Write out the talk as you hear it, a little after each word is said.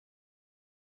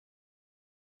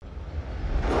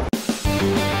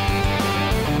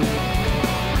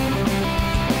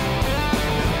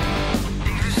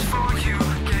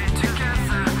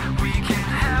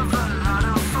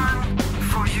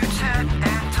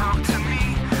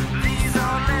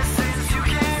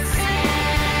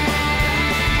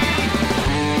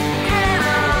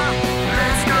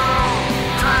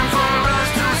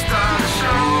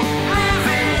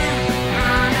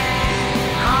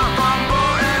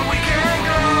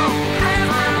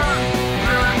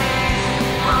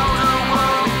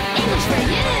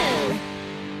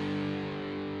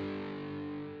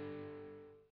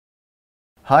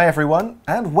Hi everyone,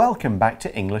 and welcome back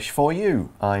to English for You.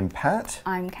 I'm Pat.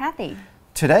 I'm Kathy.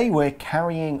 Today we're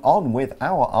carrying on with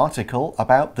our article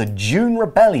about the June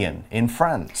Rebellion in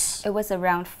France. It was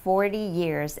around 40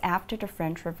 years after the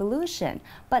French Revolution,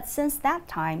 but since that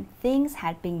time, things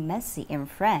had been messy in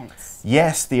France.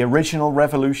 Yes, the original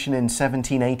revolution in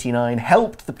 1789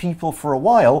 helped the people for a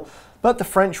while, but the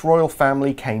French royal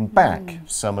family came back.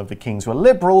 Some of the kings were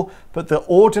liberal, but the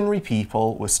ordinary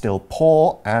people were still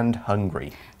poor and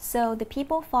hungry. So the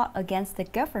people fought against the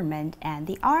government and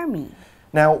the army.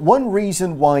 Now, one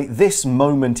reason why this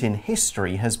moment in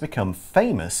history has become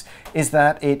famous is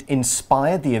that it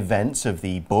inspired the events of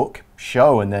the book,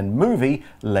 show, and then movie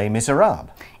Les Miserables.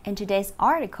 In today's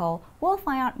article, we'll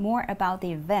find out more about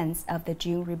the events of the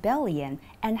June Rebellion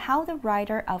and how the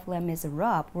writer of Les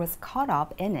Miserables was caught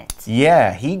up in it.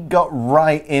 Yeah, he got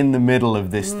right in the middle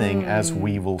of this thing, as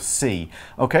we will see.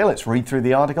 Okay, let's read through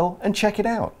the article and check it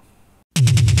out.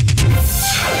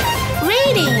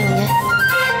 Reading.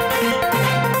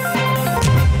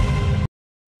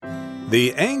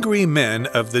 The Angry Men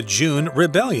of the June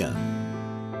Rebellion.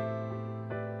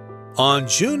 On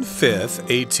June 5,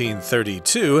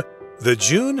 1832, the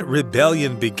June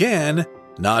Rebellion began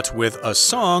not with a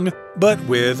song, but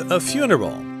with a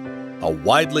funeral. A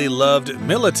widely loved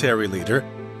military leader,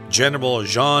 General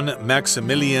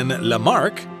Jean-Maximilien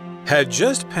Lamarck, had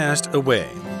just passed away.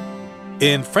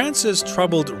 In France's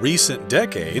troubled recent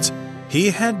decades,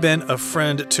 he had been a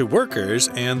friend to workers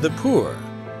and the poor.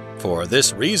 For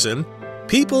this reason,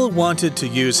 people wanted to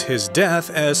use his death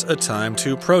as a time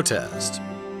to protest.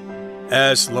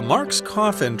 As Lamarck's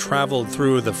coffin traveled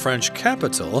through the French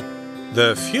capital,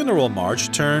 the funeral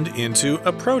march turned into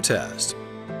a protest.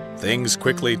 Things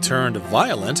quickly turned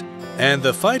violent, and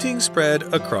the fighting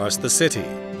spread across the city.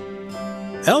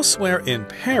 Elsewhere in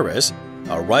Paris,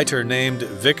 a writer named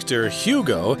Victor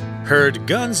Hugo heard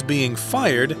guns being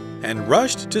fired and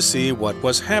rushed to see what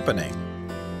was happening.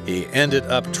 He ended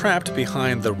up trapped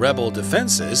behind the rebel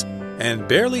defenses and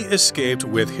barely escaped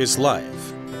with his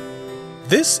life.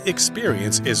 This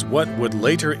experience is what would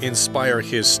later inspire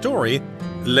his story,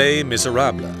 Les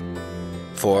Miserables.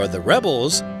 For the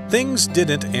rebels, things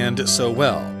didn't end so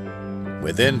well.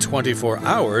 Within 24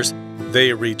 hours,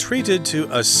 they retreated to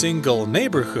a single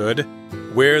neighborhood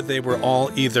where they were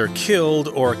all either killed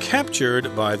or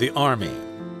captured by the army.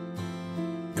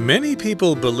 Many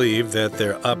people believe that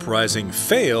their uprising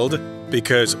failed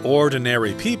because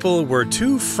ordinary people were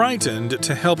too frightened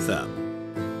to help them.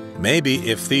 Maybe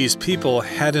if these people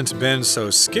hadn't been so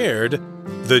scared,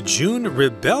 the June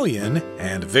Rebellion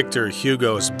and Victor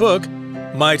Hugo's book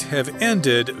might have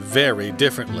ended very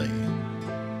differently.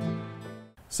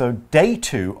 So day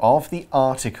 2 of the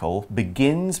article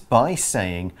begins by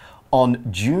saying,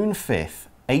 on June 5th,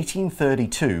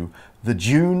 1832, the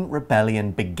June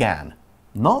Rebellion began.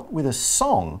 Not with a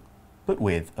song, but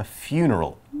with a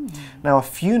funeral. Now, a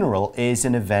funeral is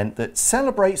an event that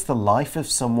celebrates the life of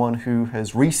someone who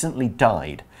has recently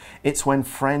died. It's when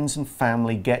friends and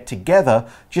family get together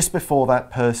just before that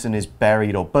person is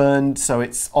buried or burned, so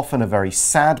it's often a very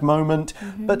sad moment,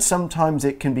 but sometimes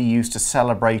it can be used to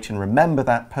celebrate and remember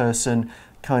that person,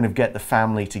 kind of get the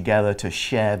family together to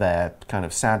share their kind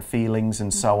of sad feelings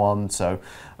and so on. So,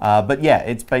 but yeah,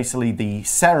 it's basically the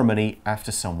ceremony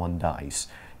after someone dies.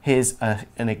 Here's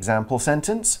an example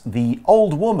sentence. The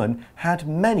old woman had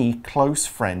many close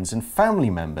friends and family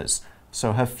members,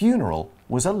 so her funeral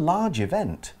was a large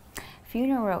event.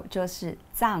 Funeral 就是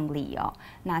葬礼哦，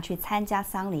那去参加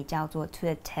丧礼叫做 to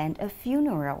attend a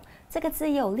funeral。这个字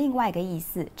也有另外一个意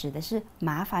思，指的是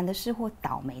麻烦的事或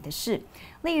倒霉的事。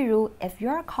例如 ，If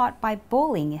you're caught by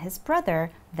bullying his brother,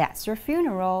 that's your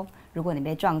funeral。如果你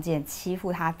被撞见欺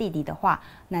负他弟弟的话，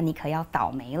那你可要倒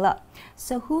霉了。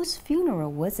So whose funeral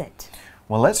was it?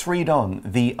 Well, let's read on.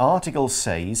 The article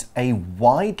says a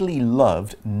widely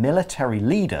loved military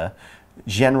leader,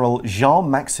 General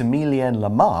Jean-Maximilien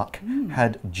Lamarck,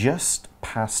 had just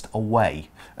passed away.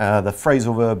 The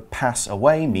phrasal verb pass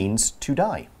away means to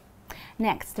die.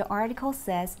 Next, the article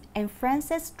says, in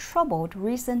France's troubled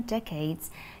recent decades,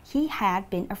 he had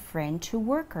been a friend to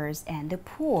workers and the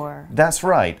poor. That's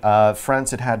right.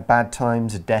 France had had bad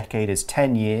times. A decade is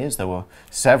 10 years. There were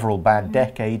several bad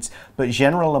decades. But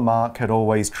General Lamarck had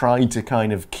always tried to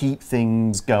kind of keep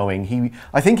things going.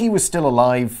 I think he was still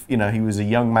alive. You know, he was a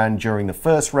young man during the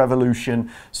First Revolution,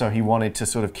 so he wanted to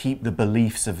sort of keep the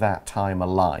beliefs of that time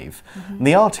alive. And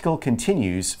the article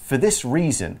continues, for this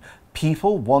reason,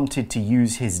 people wanted to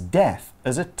use his death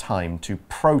as a time to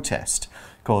protest.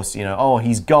 Of course, you know, oh,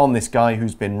 he's gone, this guy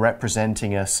who's been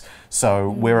representing us, so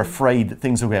we're afraid that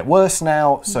things will get worse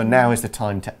now, so now is the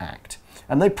time to act.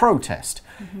 and they protest.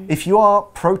 If you are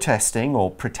protesting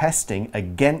or protesting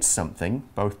against something,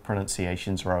 both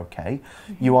pronunciations are okay,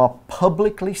 you are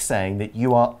publicly saying that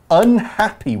you are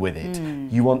unhappy with it.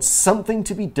 You want something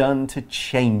to be done to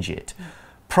change it.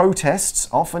 Protests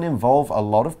often involve a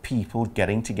lot of people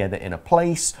getting together in a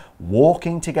place,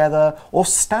 walking together, or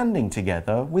standing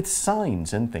together with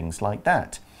signs and things like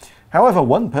that. However,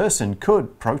 one person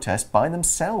could protest by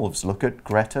themselves. Look at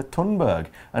Greta Thunberg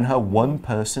and her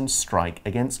one-person strike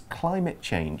against climate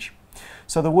change.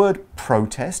 So the word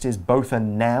protest is both a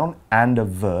noun and a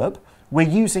verb.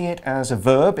 We're using it as a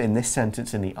verb in this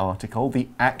sentence in the article, the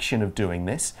action of doing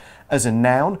this. As a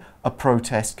noun, a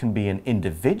protest can be an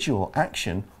individual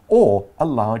action or a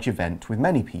large event with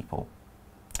many people.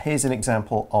 Here's an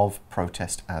example of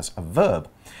protest as a verb.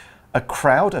 A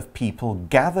crowd of people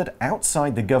gathered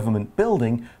outside the government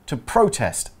building to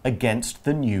protest against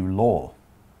the new law.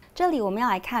 这里我们要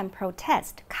来看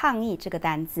protest 抗议这个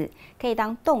单字，可以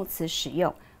当动词使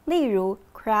用。例如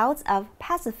crowds of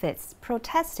pacifists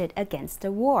protested against the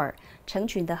war， 成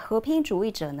群的和平主义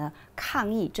者呢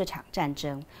抗议这场战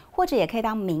争，或者也可以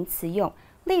当名词用。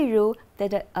例如 the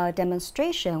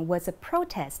demonstration was a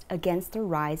protest against the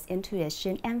rise in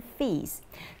tuition and fees。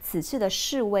此次的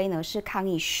示威呢是抗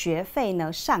议学费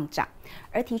呢上涨，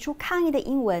而提出抗议的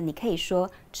英文你可以说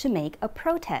to make a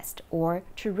protest or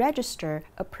to register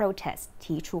a protest，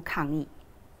 提出抗议。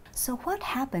So what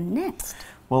happened next?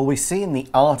 Well, we see in the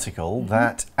article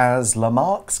that as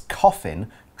Lamarck's coffin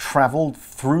travelled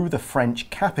through the French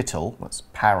capital, that's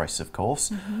Paris of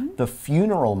course, the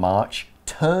funeral march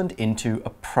turned into a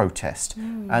protest.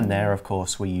 And there, of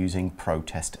course, we're using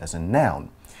protest as a noun.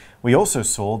 We also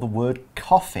saw the word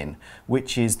coffin,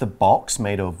 which is the box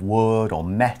made of wood or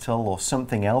metal or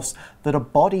something else that a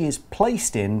body is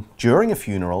placed in during a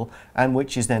funeral and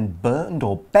which is then burned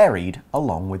or buried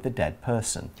along with the dead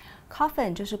person.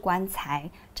 Coffin 就是棺材，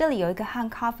这里有一个和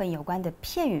coffin 有关的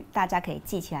片语，大家可以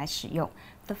记起来使用。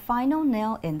The final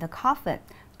nail in the coffin。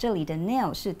这里的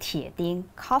nail 是铁钉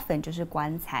 ，coffin 就是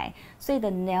棺材，所以the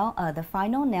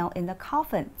final nail in the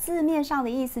coffin 字面上的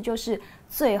意思就是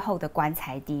最后的棺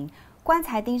材钉。棺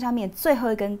材钉上面最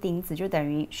后一根钉子，就等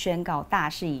于宣告大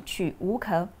势已去，无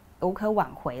可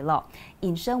挽回了，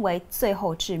引申为最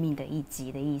后致命的一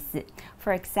击的意思。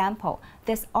For example,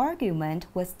 this argument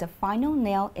was the final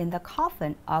nail in the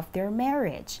coffin of their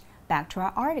marriage. Back to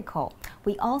our article,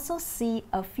 we also see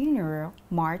a funeral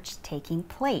march taking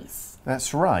place.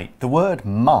 That's right. The word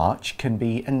march can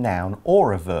be a noun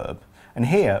or a verb. And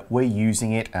here we're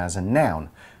using it as a noun.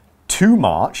 To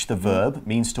march, the verb,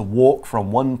 means to walk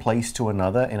from one place to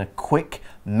another in a quick,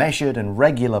 measured and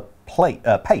regular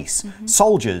pace.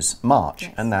 Soldiers march,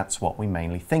 yes. and that's what we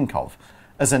mainly think of.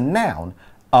 As a noun,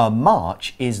 a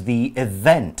march is the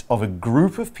event of a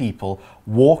group of people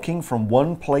walking from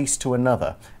one place to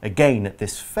another, again at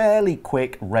this fairly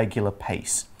quick, regular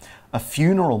pace. A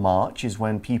funeral march is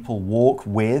when people walk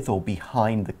with or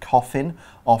behind the coffin,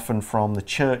 often from the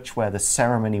church where the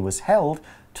ceremony was held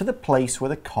to the place where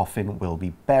the coffin will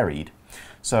be buried.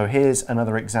 So here's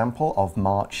another example of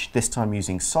march, this time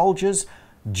using soldiers.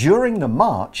 During the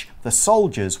march, the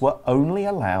soldiers were only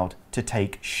allowed to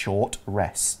take short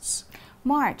rests.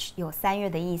 March 有3月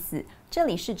的意思，这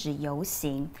里是指游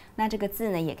行。那这个字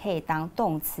呢，也可以当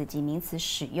动词及名词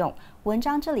使用。文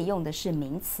章这里用的是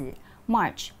名词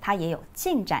March， 它也有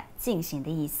进展、进行的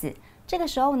意思。这个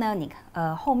时候呢，你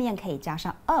后面可以加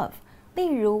上 of。例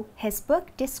如 ，His book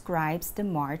describes the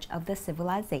march of the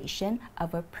civilization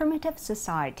of a primitive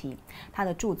society。他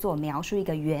的著作描述一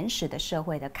个原始的社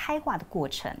会的开化的过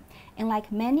程。And like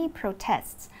many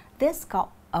protests, this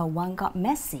one got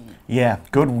messy. Yeah,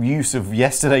 good use of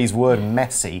yesterday's word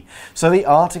messy. So the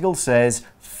article says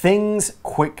things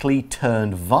quickly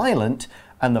turned violent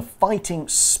and the fighting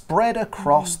spread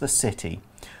across the city.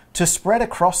 To spread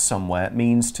across somewhere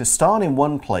means to start in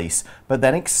one place but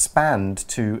then expand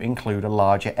to include a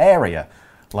larger area,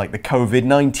 like the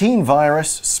COVID-19 virus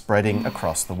spreading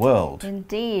across the world.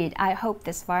 Indeed, I hope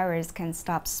this virus can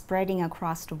stop spreading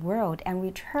across the world and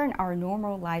return our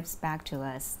normal lives back to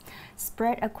us.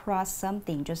 Spread across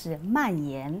something 就是蔓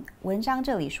延。文章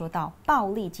这里说到暴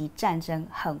力及战争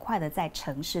很快的在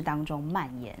城市当中蔓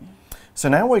延。So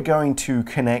now we're going to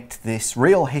connect this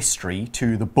real history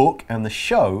to the book and the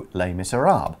show Les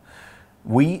Miserables.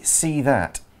 We see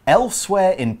that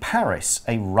elsewhere in Paris,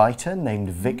 a writer named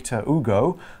Victor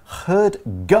Hugo heard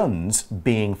guns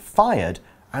being fired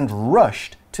and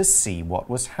rushed to see what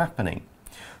was happening.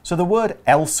 So the word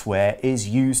elsewhere is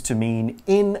used to mean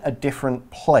in a different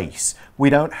place.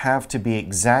 We don't have to be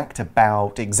exact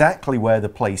about exactly where the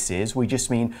place is. We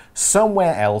just mean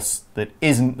somewhere else that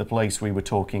isn't the place we were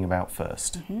talking about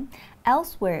first.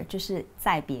 Elsewhere 就是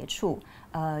在别处，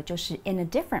就是 in a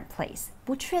different place，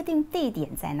 不确定地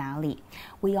点在哪里。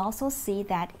We also see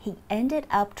that he ended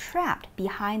up trapped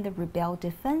behind the rebel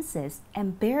defenses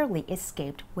and barely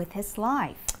escaped with his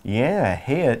life. Yeah,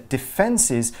 here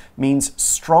defenses means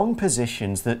strong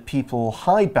positions that people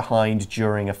hide behind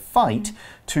during a fight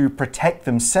to protect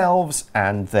themselves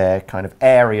and their kind of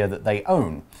area that they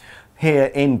own.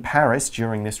 Here in Paris,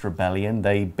 during this rebellion,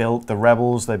 the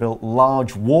rebels built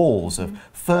large walls of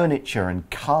furniture and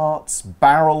carts,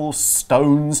 barrels,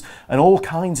 stones, and all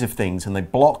kinds of things, and they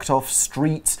blocked off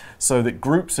streets so that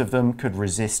groups of them could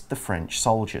resist the French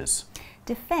soldiers.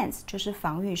 Defense 就是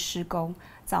防御施工，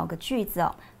造个句子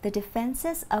哦。The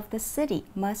defenses of the city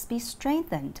must be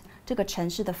strengthened. 这个城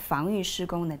市的防御施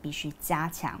工呢必须加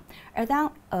强。而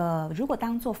如果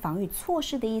当做防御措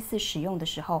施的意思使用的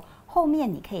时候，后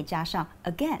面你可以加上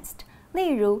against。例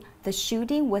如 ，the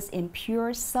shooting was in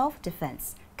pure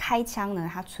self-defense。开枪呢，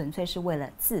它纯粹是为了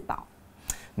自保。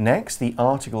Next, the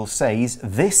article says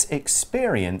this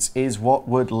experience is what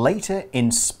would later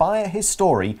inspire his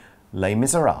story, Les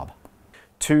Miserables.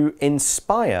 To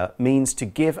inspire means to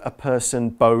give a person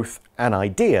both an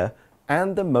idea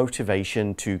and the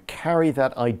motivation to carry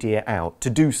that idea out, to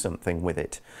do something with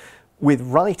it. With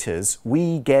writers,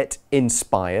 we get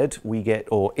inspired,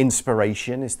 or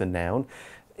inspiration is the noun.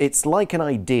 It's like an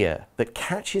idea that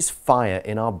catches fire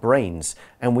in our brains,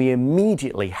 and we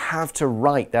immediately have to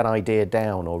write that idea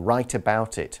down or write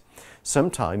about it.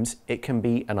 Sometimes it can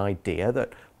be an idea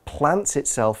that plants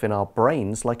itself in our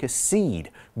brains like a seed,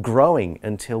 growing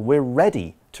until we're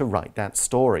ready to write that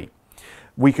story.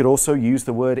 We could also use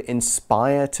the word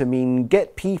inspire to mean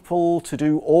get people to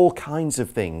do all kinds of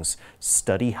things,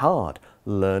 study hard,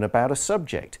 learn about a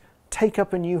subject, take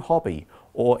up a new hobby,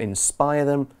 or inspire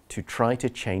them to try to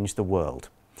change the world.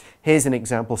 Here's an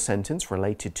example sentence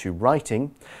related to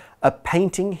writing. A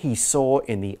painting he saw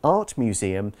in the art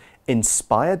museum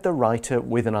inspired the writer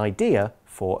with an idea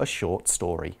for a short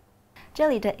story. 这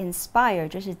里的 inspire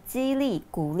就是激励、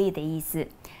鼓励的意思。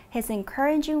His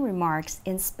encouraging remarks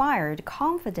inspired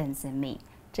confidence in me.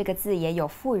 这个字也有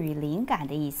赋予灵感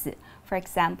的意思。For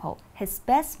example, his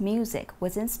best music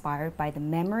was inspired by the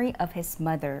memory of his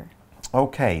mother.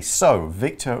 Okay, so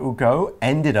Victor Hugo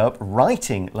ended up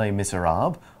writing Les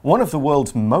Miserables, one of the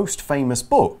world's most famous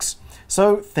books.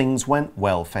 So things went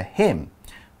well for him.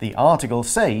 The article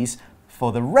says,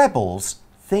 for the rebels,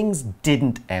 things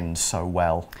didn't end so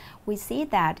well. We see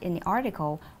that in the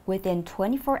article, within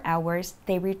 24 hours,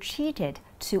 they retreated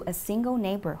to a single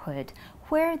neighborhood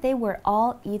where they were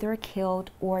all either killed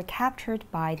or captured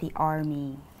by the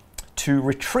army. To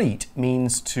retreat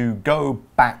means to go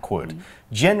backward,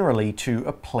 generally to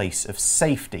a place of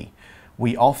safety.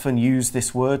 We often use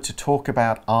this word to talk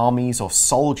about armies or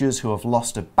soldiers who have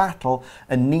lost a battle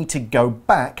and need to go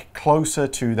back closer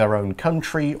to their own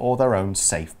country or their own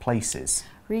safe places.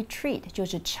 Retreat 就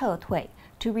是撤退.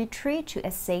 To retreat to a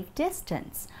safe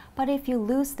distance. But if you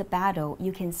lose the battle,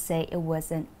 you can say it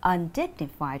was an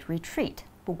undignified retreat.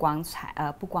 不光彩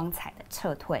的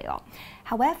撤退哦.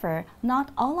 However, not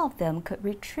all of them could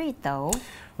retreat though.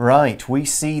 Right, we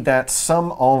see that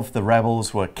some of the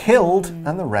rebels were killed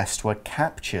and the rest were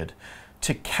captured.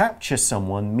 To capture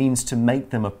someone means to make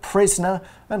them a prisoner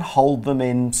and hold them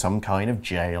in some kind of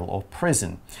jail or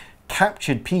prison.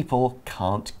 Captured people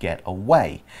can't get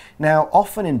away. Now,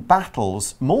 often in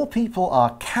battles, more people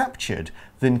are captured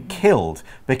than killed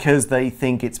because they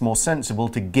think it's more sensible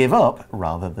to give up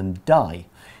rather than die.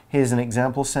 Here's an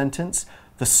example sentence.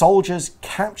 The soldiers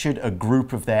captured a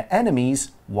group of their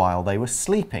enemies while they were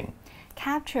sleeping.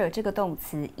 Capture 这个动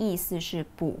词意思是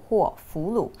捕获、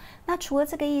俘虏。那除了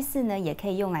这个意思呢，也可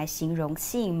以用来形容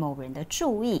吸引某人的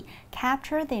注意。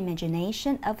Capture the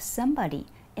imagination of somebody.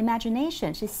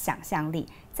 Imagination 是想象力，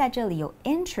在这里有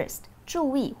interest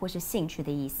注意或是兴趣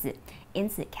的意思，因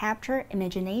此 capture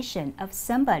imagination of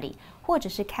somebody 或者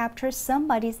是 capture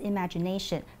somebody's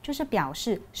imagination 就是表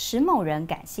示使某人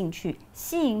感兴趣，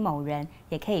吸引某人，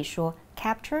也可以说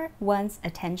capture one's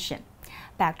attention.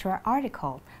 Back to our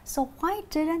article. So why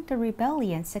didn't the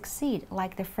rebellion succeed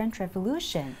like the French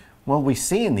Revolution? Well, we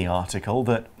see in the article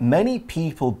that many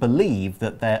people believe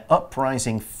that their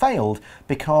uprising failed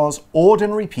because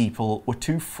ordinary people were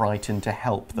too frightened to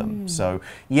help them. So,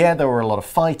 yeah, there were a lot of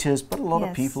fighters, but a lot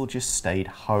of people just stayed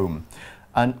home.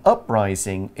 An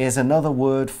uprising is another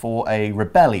word for a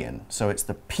rebellion. So it's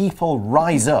the people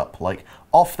rise up, like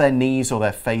off their knees or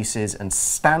their faces and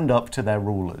stand up to their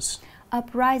rulers.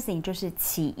 Uprising 就是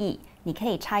起义，你可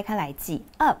以拆开来记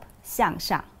up 向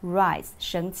上 rise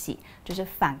升起，就是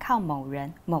反抗某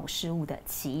人某事物的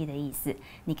起义的意思。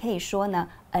你可以说呢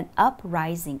an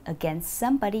uprising against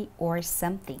somebody or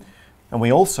something. And we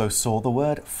also saw the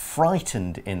word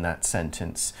frightened in that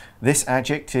sentence. This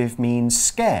adjective means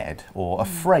scared or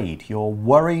afraid. You're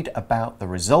worried about the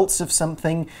results of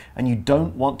something and you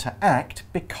don't want to act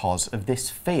because of this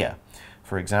fear.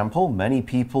 For example, many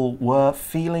people were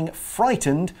feeling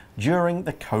frightened during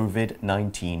the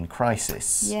COVID-19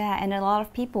 crisis. Yeah, and a lot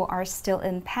of people are still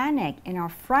in panic and are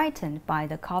frightened by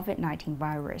the COVID-19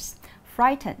 virus.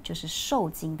 Frightened 就是受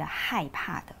惊的、害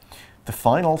怕的。The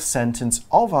final sentence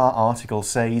of our article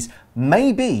says,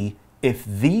 maybe if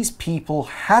these people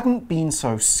hadn't been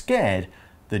so scared,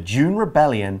 the June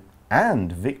Rebellion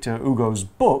and Victor Hugo's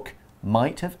book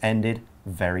might have ended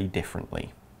very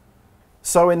differently.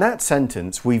 So in that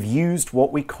sentence, we've used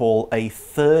what we call a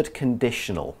third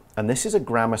conditional. And this is a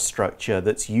grammar structure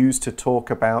that's used to talk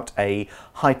about a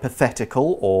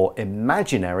hypothetical or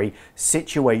imaginary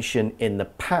situation in the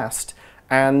past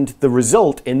and the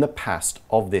result in the past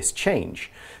of this change.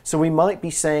 So we might be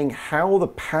saying how the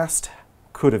past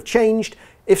could have changed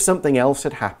if something else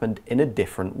had happened in a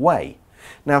different way.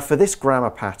 Now for this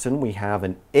grammar pattern, we have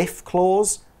an if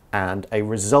clause and a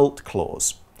result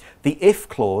clause. The if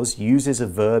clause uses a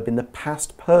verb in the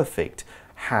past perfect,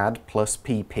 had plus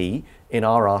PP, in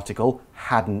our article,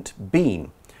 hadn't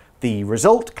been. The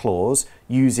result clause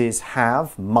uses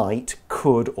have, might,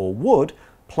 could or would,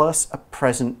 plus a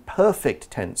present perfect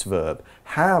tense verb,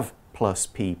 have plus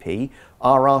PP.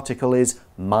 Our article is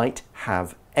might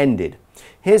have ended.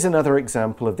 Here's another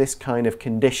example of this kind of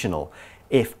conditional.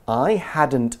 If I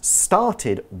hadn't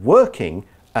started working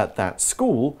at that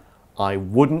school, I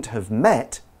wouldn't have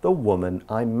met the woman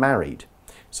I married.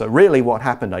 So really what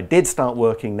happened, I did start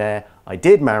working there, I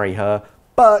did marry her,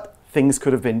 but things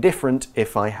could have been different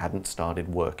if I hadn't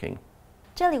started working.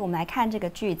 这里我们来看这个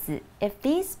句子 If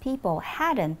these people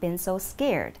hadn't been so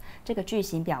scared 这个句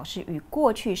型表示与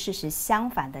过去事实相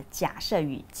反的假设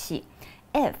语气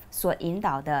If 所引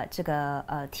导的这个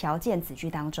条件子句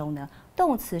当中呢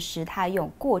动词时态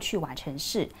用过去完成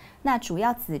式那主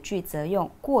要子句则用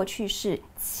过去式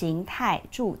情态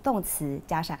助动词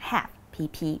加上 have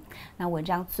PP 那文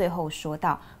章最后说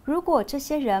到如果这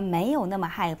些人没有那么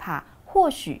害怕或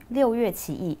许6月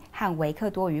起义和维克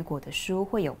多雨果的书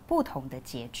会有不同的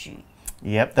结局。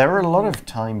Yep, there are a lot of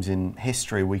times in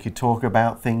history we could talk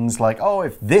about things like, oh,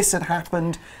 if this had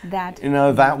happened, that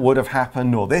would have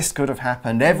happened, or this could have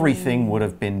happened, everything would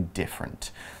have been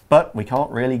different. But we can't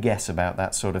really guess about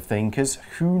that sort of thing because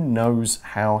who knows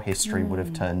how history would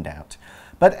have turned out.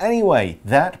 But anyway,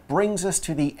 that brings us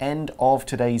to the end of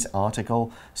today's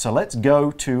article. So let's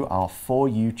go to our For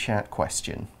You Chat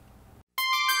question.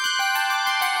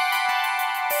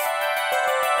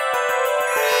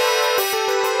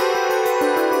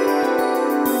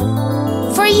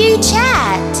 For You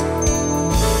Chat.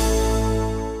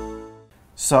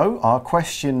 So our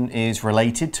question is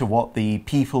related to what the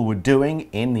people were doing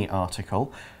in the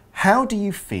article. How do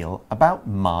you feel about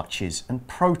marches and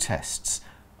protests?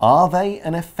 Are they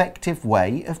an effective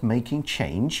way of making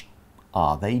change?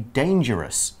 Are they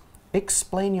dangerous?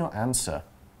 Explain your answer.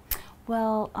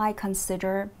 Well, I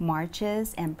consider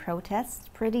marches and protests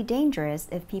pretty dangerous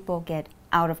if people get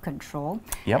out of control,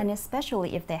 and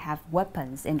especially if they have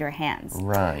weapons in their hands.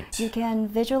 Right. You can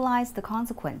visualize the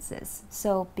consequences.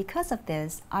 So because of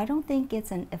this, I don't think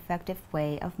it's an effective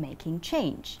way of making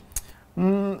change.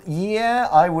 Yeah,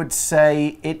 I would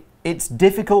say it's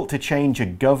difficult to change a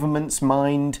government's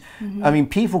mind. I mean,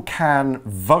 people can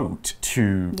vote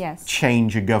to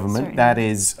change a government. Certainly. That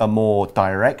is a more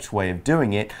direct way of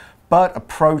doing it. But a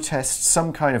protest,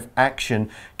 some kind of action,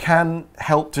 can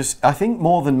help to, I think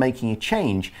more than making a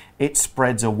change, it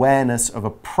spreads awareness of a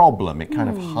problem. It kind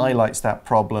of highlights that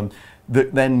problem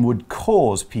that then would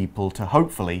cause people to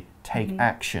hopefully take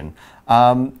action.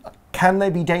 Can they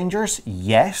be dangerous?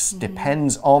 Yes,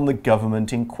 depends on the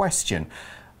government in question.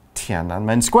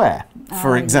 Tiananmen Square,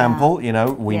 for example,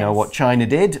 we know what China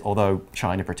did, although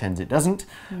China pretends it doesn't.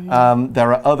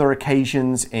 There are other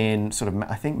occasions in sort of,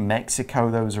 I think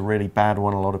Mexico, there was a really bad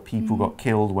one. A lot of people got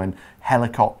killed when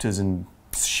helicopters and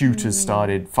shooters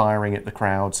started firing at the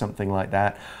crowd, something like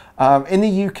that. In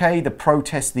the UK, the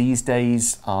protests these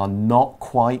days are not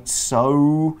quite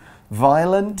so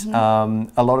violent.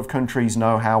 A lot of countries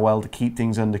know how well to keep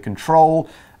things under control.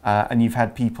 And you've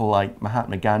had people like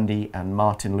Mahatma Gandhi and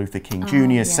Martin Luther King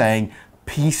Jr. saying,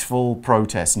 peaceful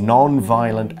protest,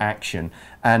 non-violent action.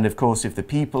 And of course, if the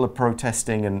people are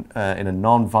protesting in a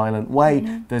non-violent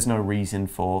way, there's no reason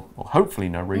for, or hopefully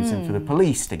no reason for the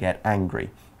police to get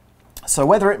angry. So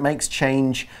whether it makes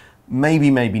change,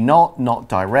 maybe, maybe not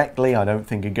directly. I don't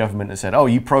think a government has said, oh,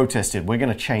 you protested, we're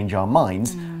going to change our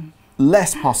minds.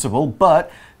 Less possible, but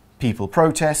people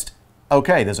protest.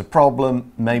 Okay, there's a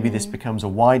problem. Maybe this becomes a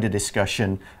wider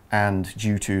discussion, and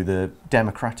due to the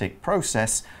democratic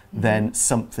process, then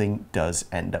something does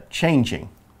end up changing.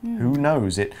 Who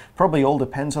knows? It probably all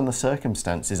depends on the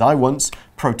circumstances. I once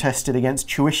protested against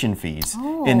tuition fees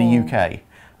in the UK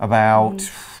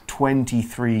about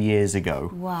 23 years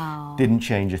ago. Wow. Didn't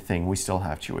change a thing. We still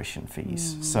have tuition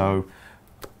fees. So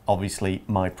obviously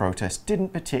my protest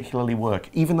didn't particularly work,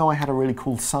 even though I had a really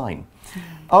cool sign.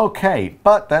 Okay,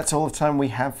 but that's all the time we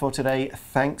have for today.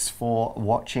 Thanks for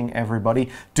watching, everybody.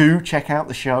 Do check out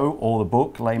the show or the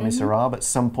book, Les Miserables, at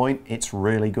some point. It's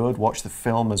really good. Watch the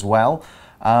film as well.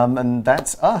 And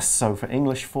that's us. So for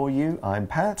English for You, I'm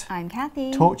Pat. I'm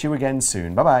Kathy. Talk to you again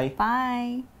soon. Bye-bye.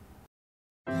 Bye.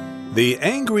 The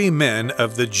Angry Men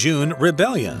of the June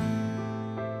Rebellion.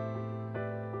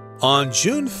 On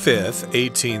June 5th,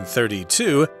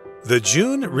 1832, the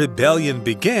June Rebellion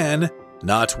began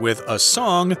not with a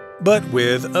song, but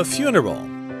with a funeral.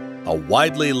 A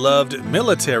widely loved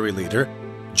military leader,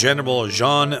 General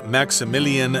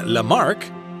Jean-Maximilien Lamarck,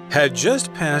 had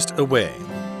just passed away.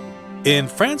 In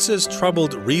France's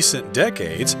troubled recent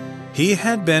decades, he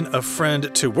had been a friend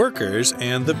to workers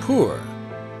and the poor.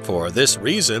 For this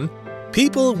reason,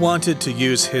 people wanted to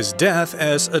use his death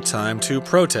as a time to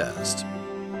protest.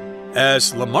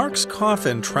 As Lamarck's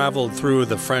coffin traveled through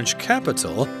the French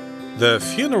capital, the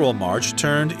funeral march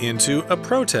turned into a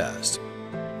protest.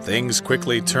 Things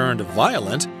quickly turned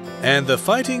violent, and the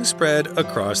fighting spread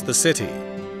across the city.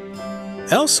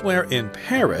 Elsewhere in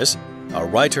Paris, a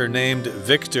writer named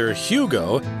Victor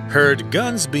Hugo heard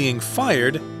guns being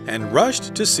fired and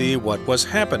rushed to see what was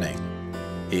happening.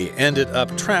 He ended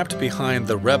up trapped behind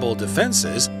the rebel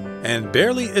defenses and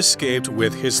barely escaped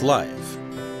with his life.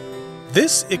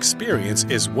 This experience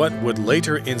is what would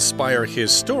later inspire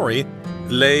his story,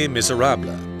 Les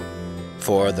Miserables.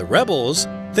 For the rebels,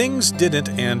 things didn't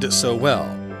end so well.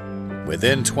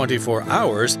 Within 24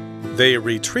 hours, they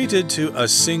retreated to a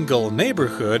single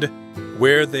neighborhood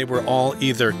where they were all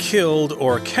either killed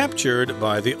or captured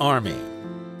by the army.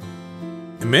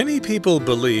 Many people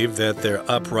believe that their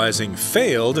uprising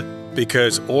failed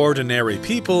because ordinary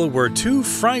people were too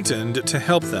frightened to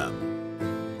help them.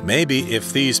 Maybe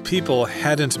if these people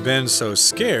hadn't been so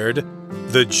scared,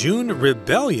 the June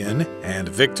Rebellion and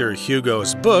Victor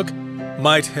Hugo's book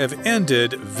might have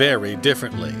ended very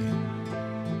differently.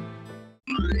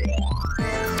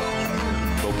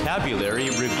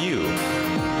 Vocabulary Review.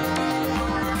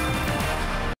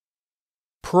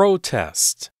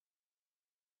 Protest.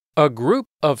 A group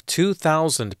of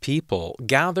 2,000 people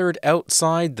gathered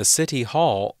outside the City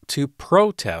Hall to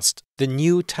protest the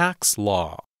new tax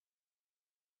law.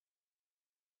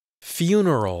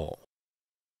 Funeral.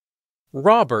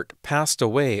 Robert passed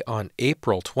away on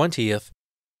April 20th,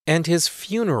 and his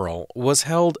funeral was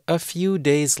held a few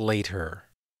days later.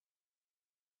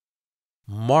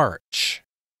 March.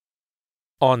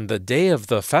 On the day of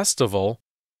the festival,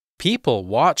 people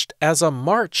watched as a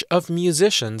march of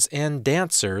musicians and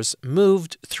dancers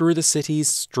moved through the city's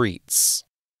streets.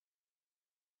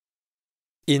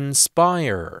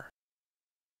 Inspire.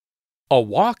 A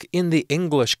walk in the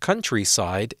English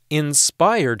countryside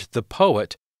inspired the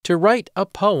poet to write a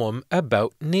poem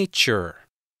about nature.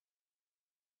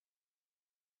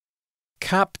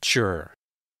 Capture.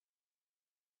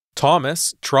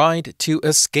 Thomas tried to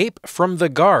escape from the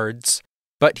guards,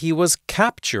 but he was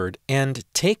captured and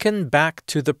taken back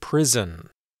to the prison.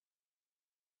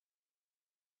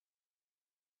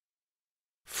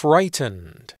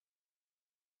 Frightened.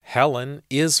 Helen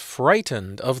is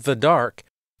frightened of the dark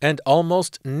and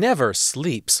almost never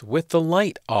sleeps with the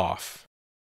light off.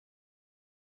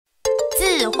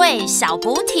 智慧小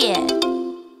补帖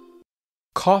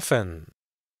Coffin.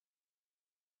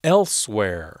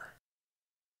 Elsewhere.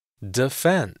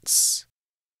 Defense.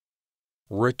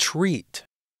 Retreat.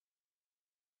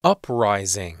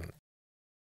 Uprising.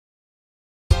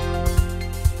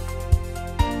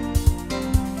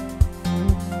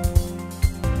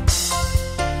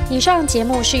 以上节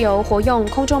目是由活用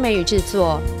空中美语制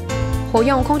作。活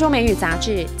用空中美语杂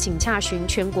志，请洽询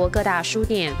全国各大书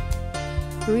店。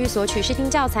如欲索取试听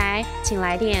教材，请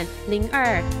来电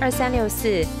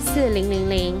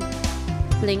02-2364-4000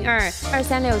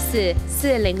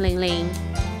 02-2364-4000，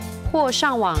或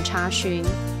上网查询，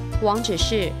网址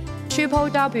是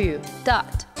www.english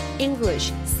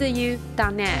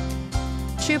www.english4u.net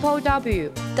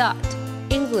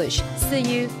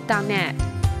www.english4u.net